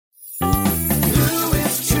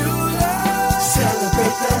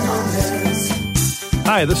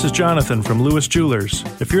Hi, this is Jonathan from Lewis Jewelers.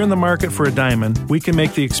 If you're in the market for a diamond, we can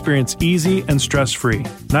make the experience easy and stress-free.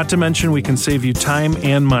 Not to mention, we can save you time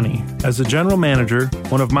and money. As a general manager,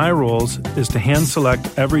 one of my roles is to hand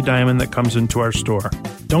select every diamond that comes into our store.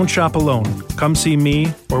 Don't shop alone. Come see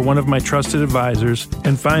me or one of my trusted advisors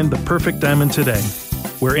and find the perfect diamond today.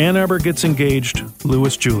 Where Ann Arbor gets engaged,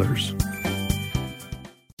 Lewis Jewelers.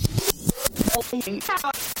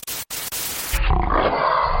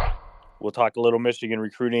 We'll talk a little Michigan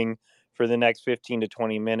recruiting for the next 15 to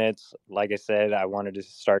 20 minutes. Like I said, I wanted to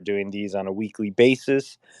start doing these on a weekly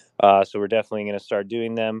basis. So we're definitely going to start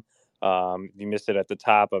doing them. If you missed it at the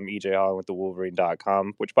top, I'm EJ Holland with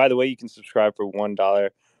thewolverine.com, which, by the way, you can subscribe for $1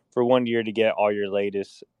 for 1 year to get all your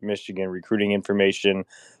latest Michigan recruiting information.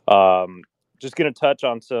 Just going to touch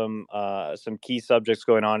on some key subjects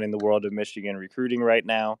going on in the world of Michigan recruiting right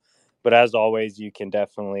now. But as always, you can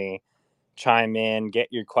definitely chime in, get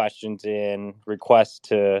your questions in, request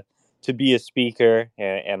to be a speaker,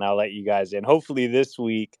 and I'll let you guys in. Hopefully this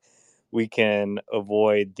week we can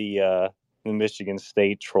avoid the Michigan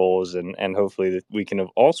State trolls, and hopefully we can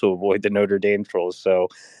also avoid the Notre Dame trolls. So,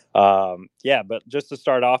 but just to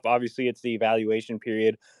start off, obviously it's the evaluation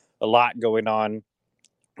period, a lot going on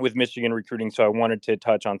with Michigan recruiting. So I wanted to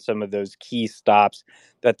touch on some of those key stops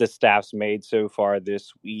that the staff's made so far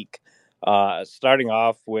this week. Starting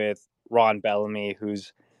off with Ron Bellamy,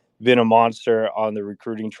 who's been a monster on the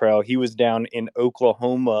recruiting trail. He was down in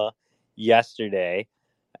Oklahoma yesterday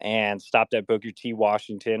and stopped at Booker T.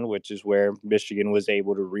 Washington, which is where Michigan was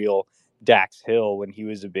able to reel Dax Hill when he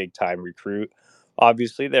was a big-time recruit.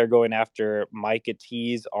 Obviously, they're going after Micah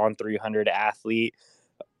Tease, on 300 athlete,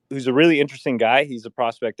 who's a really interesting guy. He's a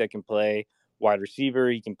prospect that can play wide receiver.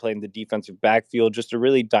 He can play in the defensive backfield, just a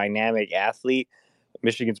really dynamic athlete.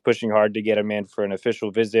 Michigan's pushing hard to get him in for an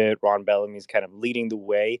official visit. Ron Bellamy's kind of leading the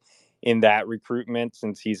way in that recruitment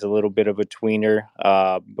since he's a little bit of a tweener.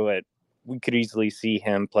 But we could easily see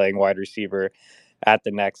him playing wide receiver at the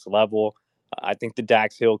next level. I think the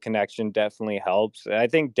Dax Hill connection definitely helps. And I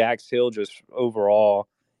think Dax Hill just overall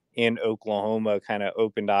in Oklahoma kind of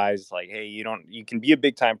opened eyes like, hey, you can be a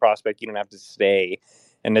big time prospect. You don't have to stay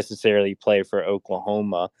and necessarily play for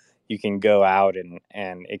Oklahoma. You can go out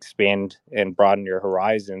and expand and broaden your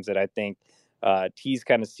horizons. And I think Tease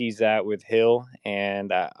kind of sees that with Hill.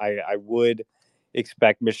 And I would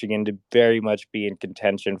expect Michigan to very much be in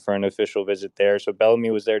contention for an official visit there. So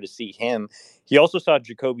Bellamy was there to see him. He also saw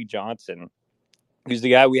Jacoby Johnson, who's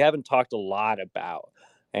the guy we haven't talked a lot about.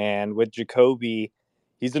 And with Jacoby,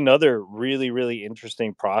 he's another really, really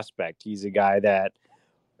interesting prospect. He's a guy that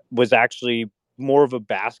was actually more of a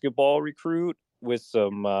basketball recruit with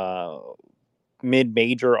some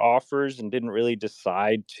mid-major offers and didn't really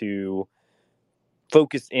decide to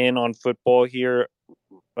focus in on football here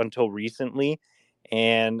until recently.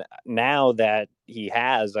 And now that he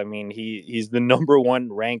has, I mean, he's the number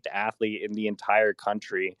one ranked athlete in the entire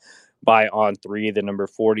country by On3, the number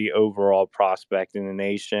 40 overall prospect in the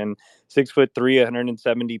nation. 6'3",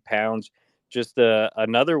 170 pounds. Just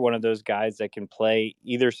another one of those guys that can play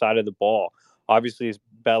either side of the ball. Obviously,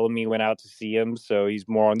 Bellamy went out to see him, so he's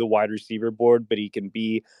more on the wide receiver board, but he can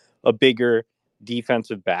be a bigger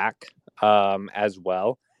defensive back as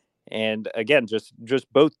well. And again,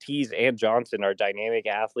 just both Tease and Johnson are dynamic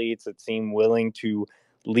athletes that seem willing to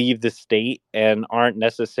leave the state and aren't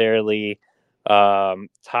necessarily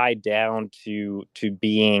tied down to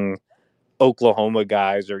being Oklahoma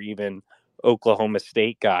guys or even Oklahoma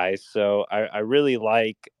State guys. So I really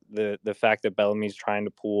like the fact that Bellamy's trying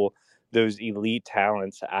to pull those elite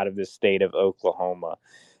talents out of the state of Oklahoma.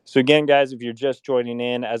 So again, guys, if you're just joining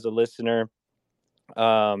in as a listener,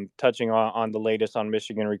 touching on the latest on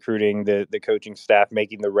Michigan recruiting, the coaching staff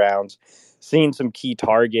making the rounds, seeing some key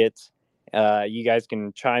targets. You guys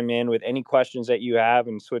can chime in with any questions that you have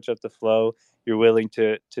and switch up the flow. You're willing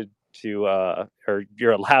to or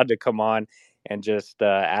you're allowed to come on and just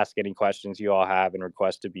ask any questions you all have and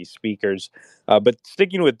request to be speakers. But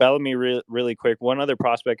sticking with Bellamy really quick, one other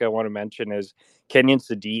prospect I want to mention is Kenyon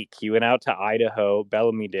Sadiq. He went out to Idaho.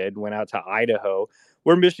 Bellamy went out to Idaho,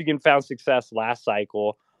 where Michigan found success last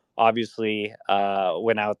cycle. Obviously,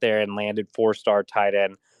 went out there and landed 4-star tight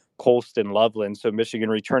end Colston Loveland. So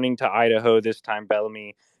Michigan returning to Idaho this time.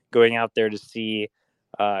 Bellamy going out there to see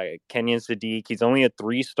Kenyon Sadiq. He's only a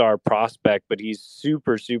 3-star prospect, but he's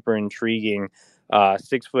super, super intriguing.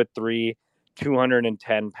 6'3",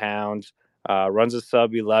 210 pounds, runs a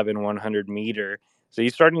sub 11 100 meter. So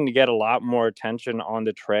he's starting to get a lot more attention on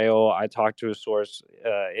the trail. I talked to a source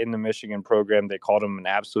in the Michigan program. They called him an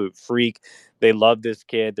absolute freak. They love this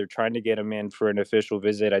kid. They're trying to get him in for an official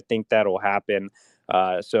visit. I think that'll happen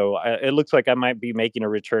It looks like I might be making a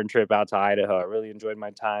return trip out to Idaho. I really enjoyed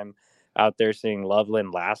my time out there seeing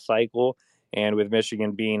Loveland last cycle. And with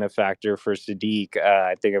Michigan being a factor for Sadiq,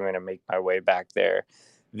 I think I'm going to make my way back there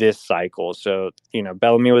this cycle. So,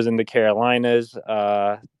 Bellamy was in the Carolinas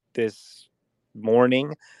this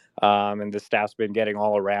morning, and the staff's been getting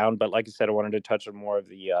all around. But like I said, I wanted to touch on more of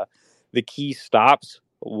the key stops.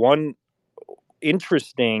 One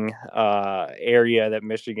interesting area that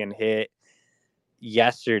Michigan hit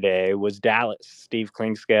yesterday was Dallas. Steve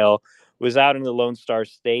Klingscale was out in the Lone Star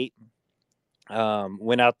State.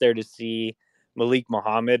 Went out there to see Malik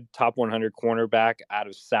Muhammad, top 100 cornerback out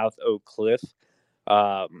of South Oak Cliff.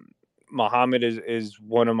 Um, Muhammad is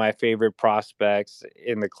one of my favorite prospects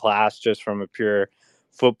in the class just from a pure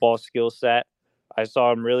football skill set. I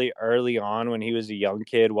saw him really early on when he was a young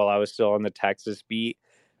kid while I was still on the Texas beat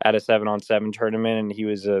at a 7-on-7 tournament, and he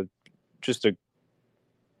was just a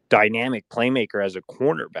dynamic playmaker as a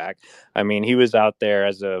cornerback. I mean, he was out there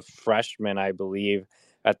as a freshman, I believe,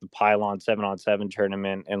 at the Pylon 7-on-7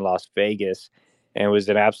 tournament in Las Vegas, and was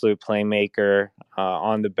an absolute playmaker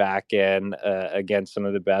on the back end against some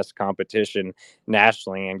of the best competition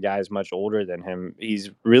nationally and guys much older than him. He's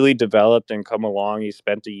really developed and come along. He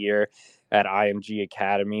spent a year at IMG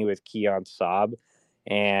Academy with Keon Saab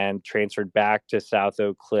and transferred back to South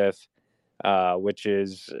Oak Cliff, which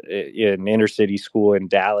is an inner city school in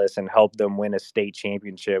Dallas, and helped them win a state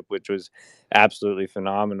championship, which was absolutely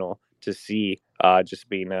phenomenal to see, just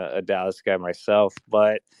being a Dallas guy myself.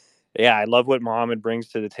 But yeah, I love what Muhammad brings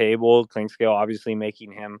to the table. Klingscale obviously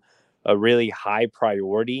making him a really high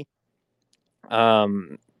priority.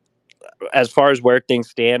 As far as where things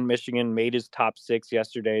stand, Michigan made his top 6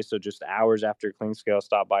 yesterday, so just hours after Klingscale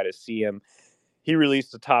stopped by to see him, he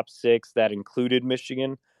released a top 6 that included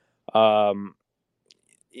Michigan. Um,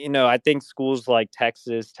 I think schools like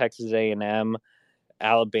Texas A&M,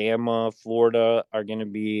 Alabama, Florida are going to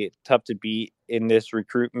be tough to beat in this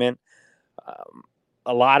recruitment. Um,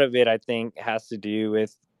 a lot of it, I think, has to do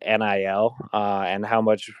with NIL and how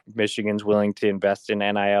much Michigan's willing to invest in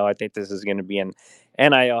NIL. I think this is going to be an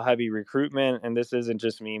NIL heavy recruitment, and this isn't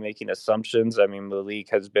just me making assumptions. I mean, the league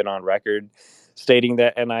has been on record stating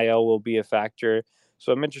that NIL will be a factor.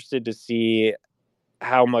 So I'm interested to see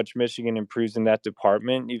how much Michigan improves in that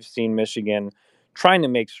department. You've seen Michigan trying to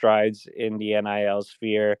make strides in the NIL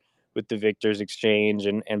sphere with the Victors Exchange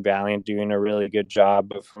and Valiant doing a really good job.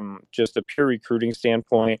 But from just a pure recruiting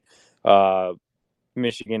standpoint, uh,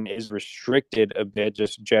 Michigan is restricted a bit,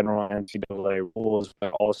 just general NCAA rules,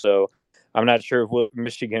 but also I'm not sure if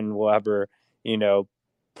Michigan will ever,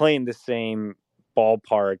 play in the same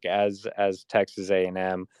ballpark as Texas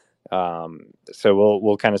A&M. So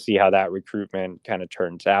we'll kind of see how that recruitment kind of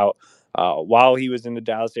turns out. While he was in the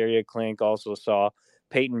Dallas area, Klink also saw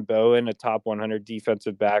Peyton Bowen, a top 100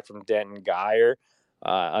 defensive back from Denton Guyer.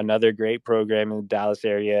 Another great program in the Dallas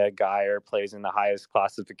area. Guyer plays in the highest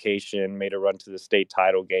classification, made a run to the state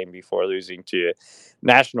title game before losing to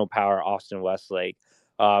national power Austin Westlake.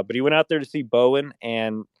 But he went out there to see Bowen,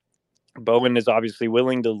 and Bowen is obviously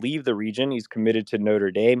willing to leave the region. He's committed to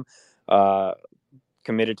Notre Dame,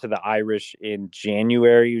 committed to the Irish in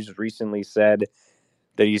January. He's recently said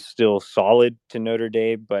that he's still solid to Notre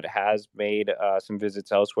Dame, but has made some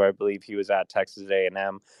visits elsewhere. I believe he was at Texas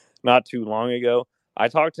A&M not too long ago. I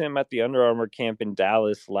talked to him at the Under Armour camp in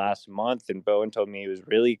Dallas last month, and Bowen told me he was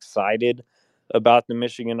really excited about the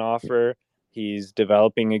Michigan offer. He's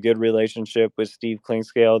developing a good relationship with Steve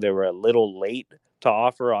Klingscale. They were a little late to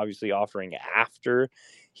offer, obviously offering after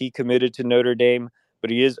he committed to Notre Dame, but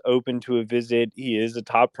he is open to a visit. He is a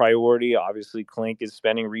top priority. Obviously, Klink is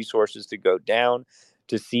spending resources to go down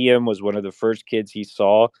to see him, was one of the first kids he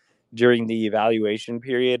saw during the evaluation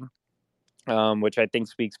period, which I think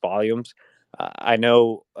speaks volumes. I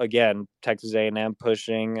know, again, Texas A&M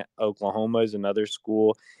pushing. Oklahoma is another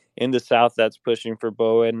school in the South that's pushing for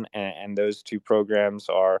Bowen, and those two programs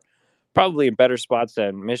are probably in better spots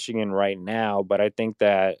than Michigan right now. But I think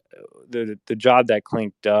that the job that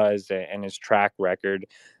Klink does and his track record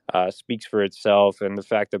speaks for itself. And the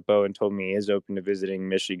fact that Bowen told me he is open to visiting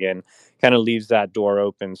Michigan kind of leaves that door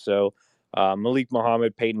open. So Malik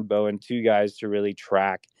Muhammad, Peyton Bowen, 2 guys to really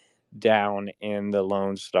track down in the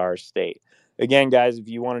Lone Star State. Again, guys, if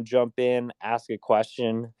you want to jump in, ask a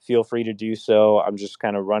question, feel free to do so. I'm just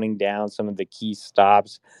kind of running down some of the key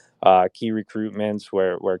stops, key recruitments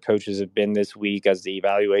where coaches have been this week as the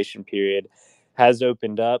evaluation period has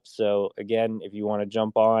opened up. So again, if you want to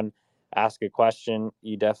jump on, ask a question,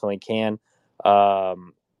 you definitely can.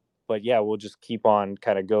 But yeah, we'll just keep on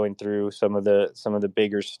kind of going through some of the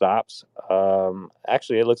bigger stops.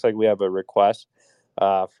 Actually, it looks like we have a request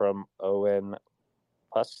from Owen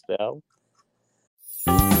Pastel.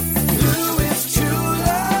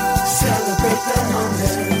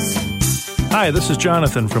 Hi, this is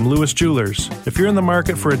Jonathan from Lewis Jewelers. If you're in the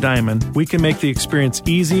market for a diamond, we can make the experience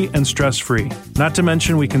easy and stress-free. Not to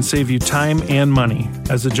mention, we can save you time and money.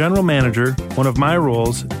 As a general manager, one of my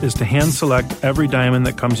roles is to hand select every diamond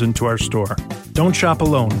that comes into our store. Don't shop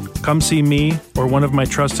alone. Come see me or one of my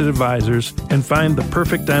trusted advisors and find the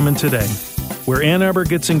perfect diamond today. Where Ann Arbor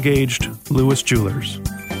gets engaged, Lewis Jewelers.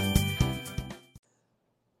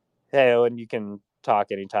 Hey, Owen, you can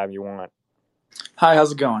talk anytime you want. Hi,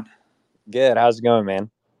 how's it going? Good. How's it going,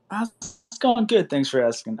 man? It's going good. Thanks for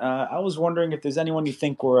asking. I was wondering if there's anyone you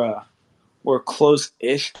think we're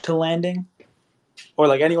close-ish to landing, or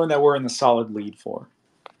like anyone that we're in the solid lead for.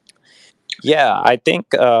 Yeah, I think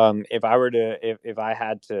if I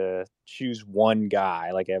had to choose one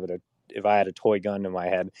guy, like if I had a toy gun in my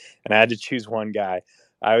head and I had to choose one guy,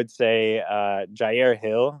 I would say Jair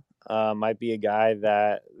Hill might be a guy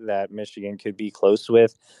that Michigan could be close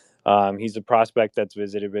with. He's a prospect that's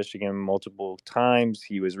visited Michigan multiple times.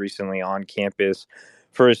 He was recently on campus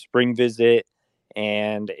for a spring visit,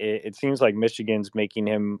 and it seems like Michigan's making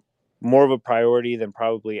him more of a priority than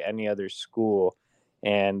probably any other school.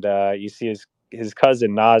 And you see his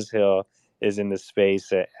cousin Nas Hill is in the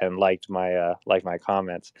space and liked my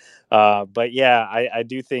comments. But yeah, I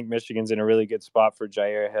do think Michigan's in a really good spot for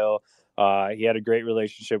Jair Hill. He had a great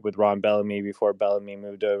relationship with Ron Bellamy before Bellamy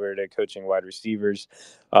moved over to coaching wide receivers.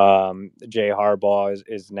 Jay Harbaugh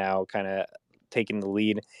is now kind of taking the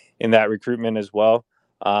lead in that recruitment as well.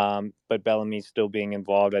 But Bellamy still being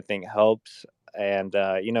involved, I think, helps. And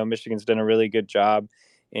Michigan's done a really good job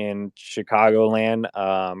in Chicagoland.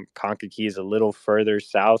 Kankakee is a little further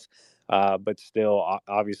south, but still,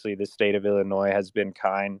 obviously, the state of Illinois has been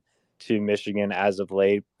kind to Michigan as of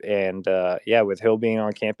late. And with Hill being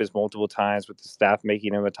on campus multiple times, with the staff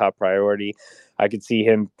making him a top priority, I could see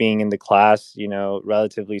him being in the class,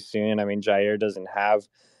 relatively soon. I mean, Jair doesn't have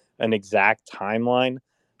an exact timeline.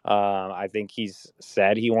 I think he's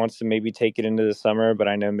said he wants to maybe take it into the summer, but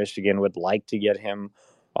I know Michigan would like to get him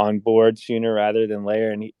on board sooner rather than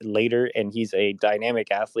later. And he's a dynamic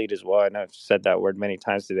athlete as well. I know I've said that word many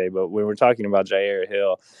times today, but when we're talking about Jair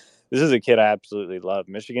Hill, this is a kid I absolutely love.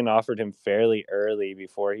 Michigan offered him fairly early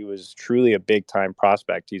before he was truly a big time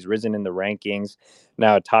prospect. He's risen in the rankings,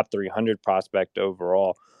 now a top 300 prospect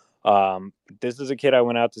overall. This is a kid I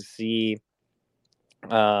went out to see.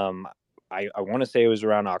 I want to say it was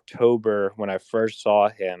around October when I first saw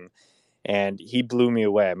him, and he blew me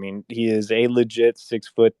away. I mean, he is a legit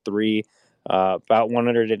 6'3", about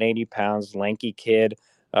 180 pounds, lanky kid,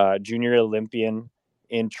 junior Olympian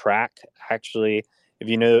in track. Actually,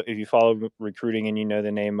 if you follow recruiting and you know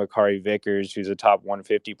the name Makari Vickers, who's a top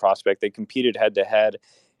 150 prospect, they competed head to head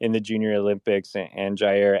in the Junior Olympics, and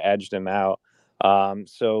Jair edged him out.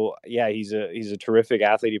 So yeah, he's a terrific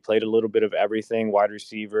athlete. He played a little bit of everything: wide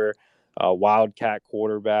receiver, wildcat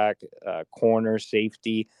quarterback, corner,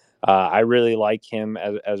 safety. I really like him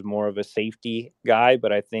as more of a safety guy,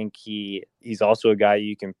 but I think he's also a guy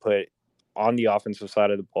you can put on the offensive side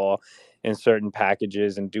of the ball in certain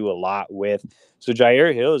packages and do a lot with. So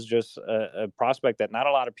Jair Hill is just a prospect that not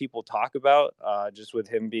a lot of people talk about, just with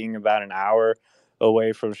him being about an hour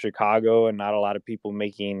away from Chicago and not a lot of people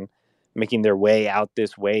making their way out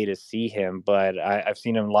this way to see him. But I've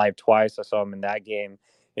seen him live twice. I saw him in that game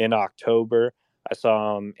in October. I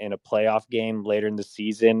saw him in a playoff game later in the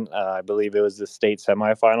season. I believe it was the state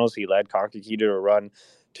semifinals. He led Kankakee to a run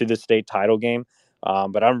to the state title game.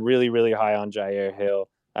 But I'm really, really high on Jair Hill.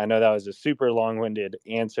 I know that was a super long-winded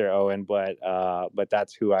answer, Owen, but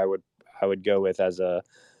that's who I would go with as a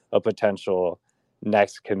potential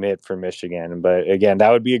next commit for Michigan. But again, that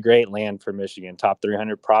would be a great land for Michigan. Top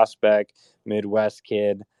 300 prospect, Midwest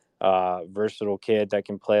kid, versatile kid that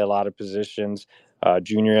can play a lot of positions,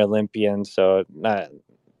 junior Olympian. So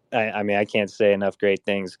I mean, I can't say enough great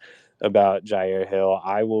things about Jair Hill.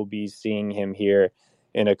 I will be seeing him here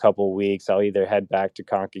in a couple weeks. I'll either head back to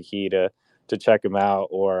Kankakee to check him out,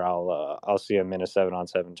 or I'll see him in a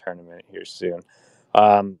 7-on-7 tournament here soon.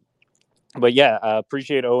 But yeah,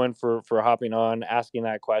 appreciate Owen for hopping on, asking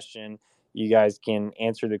that question. You guys can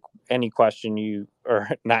answer any question or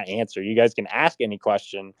not answer. You guys can ask any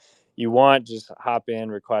question you want. Just hop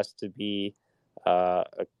in, request to be a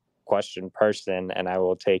question person, and I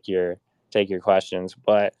will take your questions.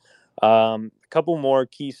 But a couple more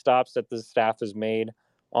key stops that the staff has made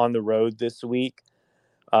on the road this week.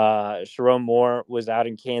 Sharon Moore was out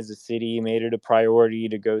in Kansas City, made it a priority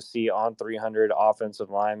to go see on 300 offensive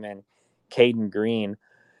lineman Caden Green.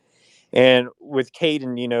 And with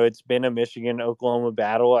Caden, it's been a Michigan-Oklahoma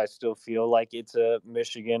battle. I still feel like it's a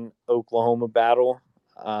Michigan-Oklahoma battle.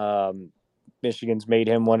 Um, Michigan's made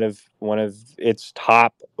him one of its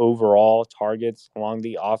top overall targets along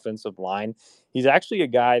the offensive line. He's actually a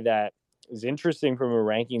guy that is interesting from a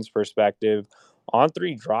rankings perspective.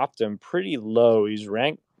 On3 dropped him pretty low. He's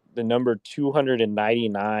ranked the number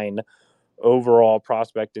 299 overall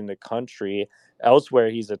prospect in the country. Elsewhere,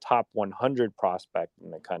 he's a top 100 prospect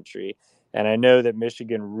in the country. And I know that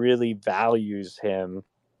Michigan really values him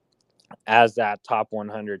as that top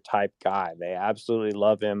 100 type guy. They absolutely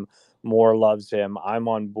love him. Moore loves him. I'm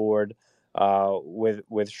on board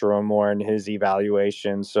with Sharon Moore and his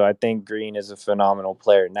evaluation. So I think Green is a phenomenal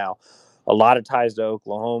player. Now, a lot of ties to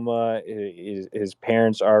Oklahoma. His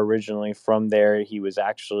parents are originally from there. He was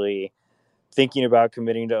actually thinking about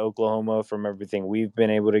committing to Oklahoma from everything we've been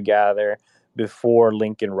able to gather before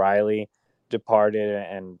Lincoln Riley departed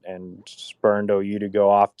and spurned OU to go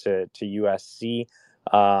off to USC.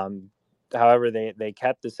 Um, However, they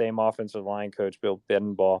kept the same offensive line coach, Bill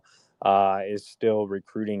Bedenbaugh, is still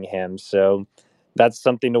recruiting him. So that's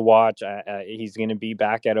something to watch. He's going to be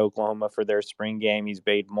back at Oklahoma for their spring game. He's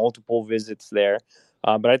made multiple visits there.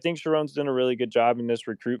 But I think Sharon's done a really good job in this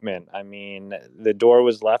recruitment. I mean, the door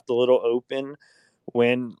was left a little open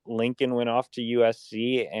when Lincoln went off to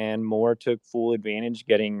USC, and Moore took full advantage,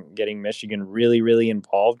 getting Michigan really, really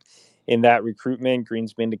involved in that recruitment.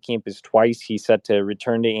 Green's been to campus twice. He's set to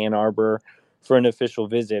return to Ann Arbor for an official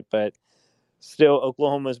visit, but still,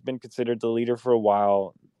 Oklahoma's been considered the leader for a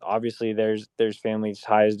while. Obviously, there's family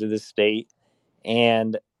ties to the state,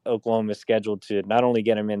 and Oklahoma is scheduled to not only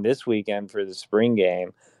get him in this weekend for the spring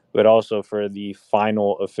game, but also for the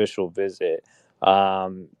final official visit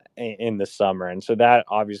in the summer. And so that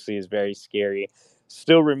obviously is very scary.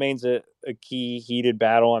 Still remains a key heated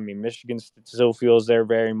battle. I mean, Michigan still feels they're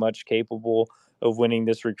very much capable of winning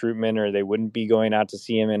this recruitment, or they wouldn't be going out to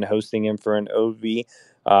see him and hosting him for an OV.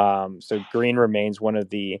 So Green remains one of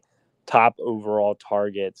the top overall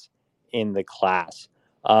targets in the class.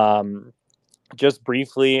 Just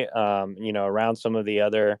briefly, around some of the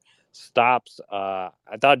other stops, I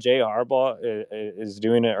thought Jay Harbaugh is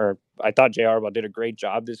doing it, or I thought Jay Harbaugh did a great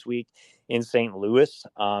job this week in St. Louis.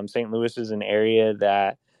 St. Louis is an area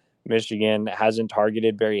that Michigan hasn't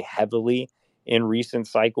targeted very heavily in recent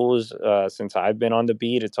cycles since I've been on the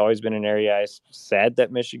beat. It's always been an area I said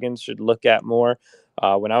that Michigan should look at more.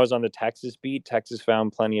 When I was on the Texas beat, Texas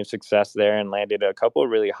found plenty of success there and landed a couple of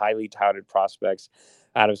really highly touted prospects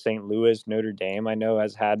out of St. Louis. Notre Dame, I know,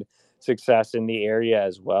 has had success in the area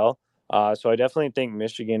as well. So I definitely think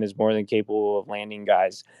Michigan is more than capable of landing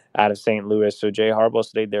guys out of St. Louis. So Jay Harbaugh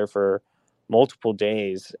stayed there for multiple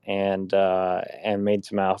days and made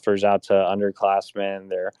some offers out to underclassmen.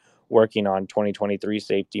 They're working on 2023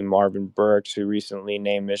 safety Marvin Burks, who recently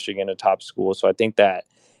named Michigan a top school. So I think that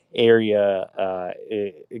area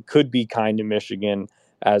it could be kind to Michigan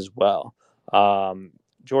as well.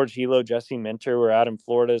 George Hilo, Jesse Minter were out in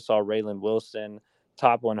Florida. Saw Raylan Wilson,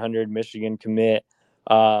 top 100 Michigan commit.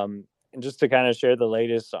 And just to kind of share the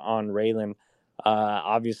latest on Raylan,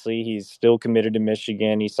 obviously he's still committed to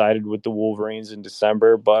Michigan. He sided with the Wolverines in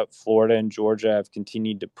December, but Florida and Georgia have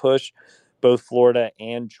continued to push. Both Florida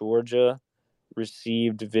and Georgia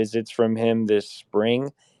received visits from him this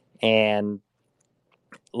spring. And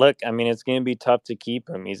look, I mean, it's going to be tough to keep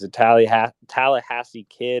him. He's a Tallahassee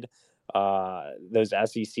kid. Those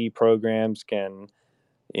SEC programs can,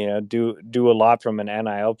 do a lot from an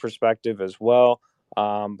NIL perspective as well,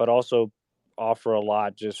 but also offer a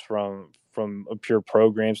lot just from a pure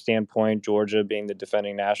program standpoint. Georgia being the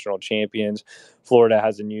defending national champions, Florida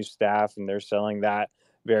has a new staff, and they're selling that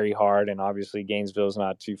very hard. And obviously, Gainesville is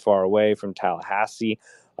not too far away from Tallahassee.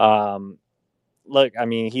 Look, I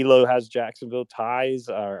mean, Hilo has Jacksonville ties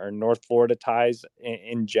or North Florida ties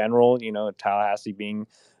in general, Tallahassee being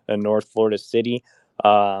a North Florida city.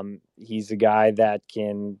 He's a guy that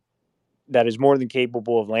is more than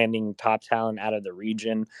capable of landing top talent out of the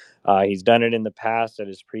region. He's done it in the past at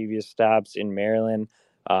his previous stops in Maryland.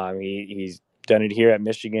 He's done it here at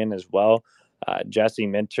Michigan as well. Jesse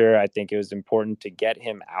Minter, I think it was important to get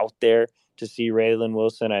him out there to see Raylan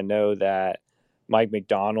Wilson. I know that Mike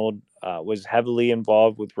McDonald was heavily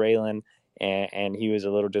involved with Raylan, and he was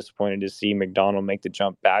a little disappointed to see McDonald make the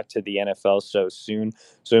jump back to the NFL so soon.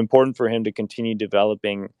 So important for him to continue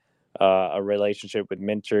developing a relationship with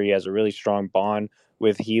Minter. He has a really strong bond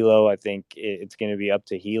with Hilo. I think it's going to be up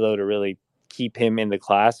to Hilo to really keep him in the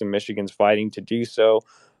class, and Michigan's fighting to do so.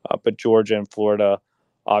 But Georgia and Florida,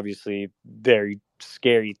 obviously, very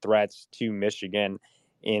scary threats to Michigan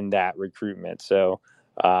in that recruitment. So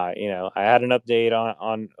I had an update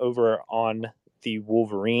on over on the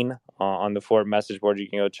Wolverine on the Fort message board. You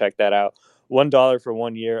can go check that out. $1 for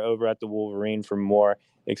 1 year over at the Wolverine for more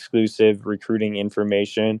exclusive recruiting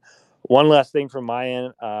information. One last thing from my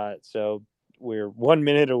end. So we're 1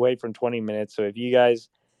 minute away from 20 minutes. So if you guys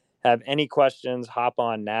have any questions, hop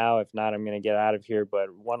on now. If not, I'm going to get out of here.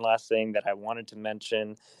 But one last thing that I wanted to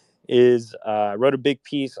mention is I wrote a big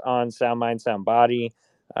piece on Sound Mind, Sound Body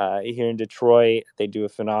here in Detroit. They do a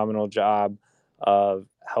phenomenal job of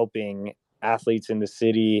helping athletes in the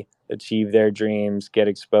city achieve their dreams, get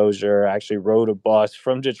exposure. I actually rode a bus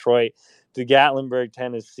from Detroit to Gatlinburg,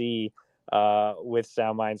 Tennessee with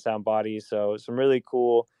Sound Mind, Sound Body. So some really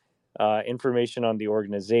cool information on the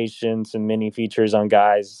organization, some mini features on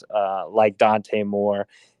guys like Dante Moore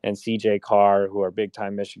and CJ Carr, who are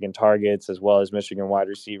big-time Michigan targets, as well as Michigan wide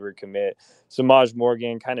receiver commit Samaj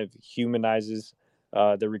Morgan. Kind of humanizes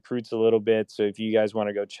the recruits a little bit. So if you guys want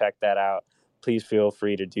to go check that out, please feel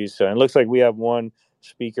free to do so. And it looks like we have one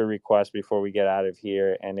speaker request before we get out of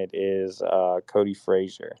here, and it is Cody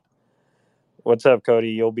Frazier. What's up, Cody?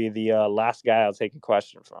 You'll be the last guy I'll take a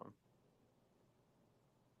question from.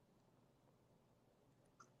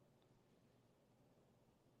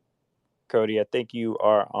 Cody, I think you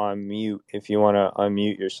are on mute if you want to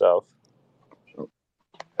unmute yourself.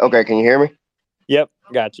 Okay, can you hear me? Yep,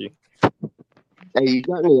 got you. Hey, you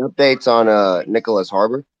got any updates on Nicholas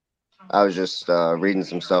Harbor? I was just reading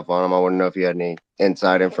some stuff on him. I want to know if you had any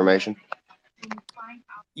inside information.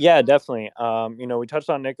 Yeah, definitely. We touched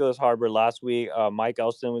on Nicholas Harbor last week. Mike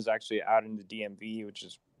Elston was actually out in the DMV, which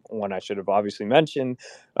is one I should have obviously mentioned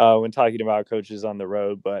when talking about coaches on the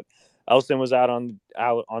road. But Elston was out on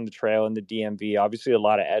the trail in the DMV. Obviously, a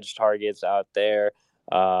lot of edge targets out there.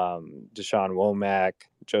 Deshaun Womack,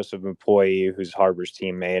 Joseph Mpoyi, who's Harbor's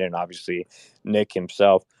teammate, and obviously Nick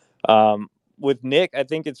himself. With Nick, I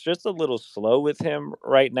think it's just a little slow with him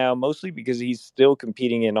right now, mostly because he's still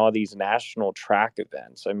competing in all these national track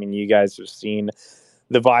events. I mean, you guys have seen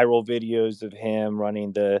the viral videos of him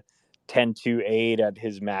running the 10.28 at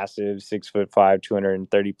his massive 6'5",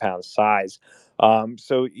 230-pound size.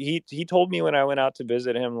 So he told me when I went out to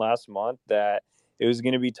visit him last month that it was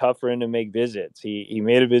going to be tough for him to make visits. He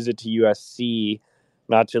made a visit to USC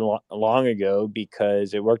not too long ago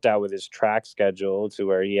because it worked out with his track schedule to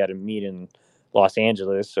where he had to meet in Los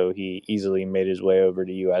Angeles, so he easily made his way over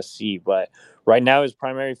to USC. But right now his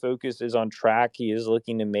primary focus is on track. He is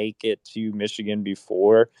looking to make it to Michigan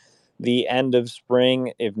before the end of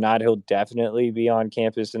spring. If not, he'll definitely be on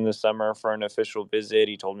campus in the summer for an official visit.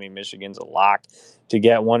 He told me Michigan's a lock to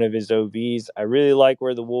get one of his OVs. I really like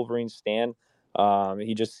where the Wolverines stand.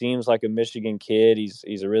 He just seems like a Michigan kid.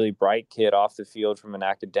 He's a really bright kid off the field from an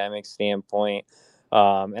academic standpoint.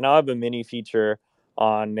 And I'll have a mini feature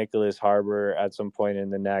on Nicholas Harbor at some point in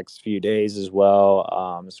the next few days as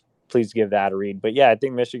well. Please give that a read. But yeah, I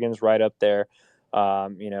think Michigan's right up there.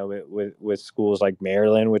 With schools like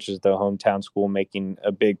Maryland, which is the hometown school, making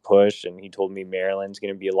a big push. And he told me Maryland's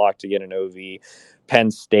going to be a lock to get an OV. Penn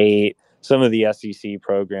State, some of the SEC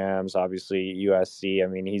programs, obviously USC. I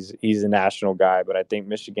mean, he's a national guy, but I think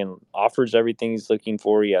Michigan offers everything he's looking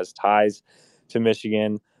for. He has ties to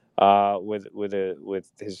Michigan with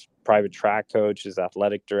his private track coach, his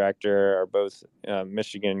athletic director are both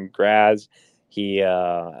Michigan grads. He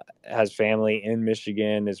has family in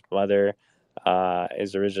Michigan. His mother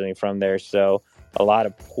is originally from there. So a lot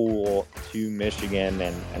of pull to Michigan.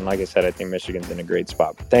 And like I said, I think Michigan's in a great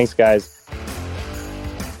spot. But thanks, guys.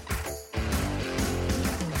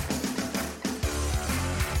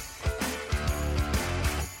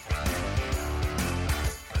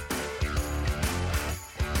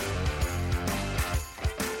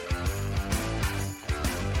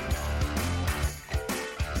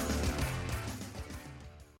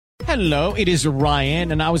 Hello, it is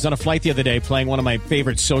Ryan, and I was on a flight the other day playing one of my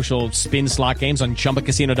favorite social spin slot games on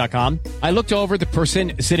ChumbaCasino.com. I looked over at the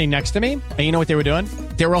person sitting next to me, and you know what they were doing?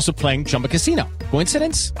 They were also playing Chumba Casino.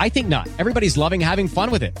 Coincidence? I think not. Everybody's loving having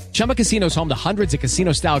fun with it. Chumba Casino is home to hundreds of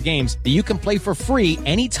casino-style games that you can play for free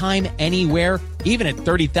anytime, anywhere, even at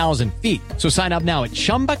 30,000 feet. So sign up now at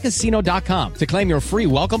ChumbaCasino.com to claim your free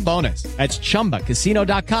welcome bonus. That's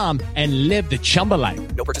ChumbaCasino.com and live the Chumba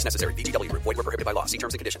life. No purchase necessary. VGW. Void where prohibited by law. See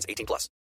terms and conditions. 18+.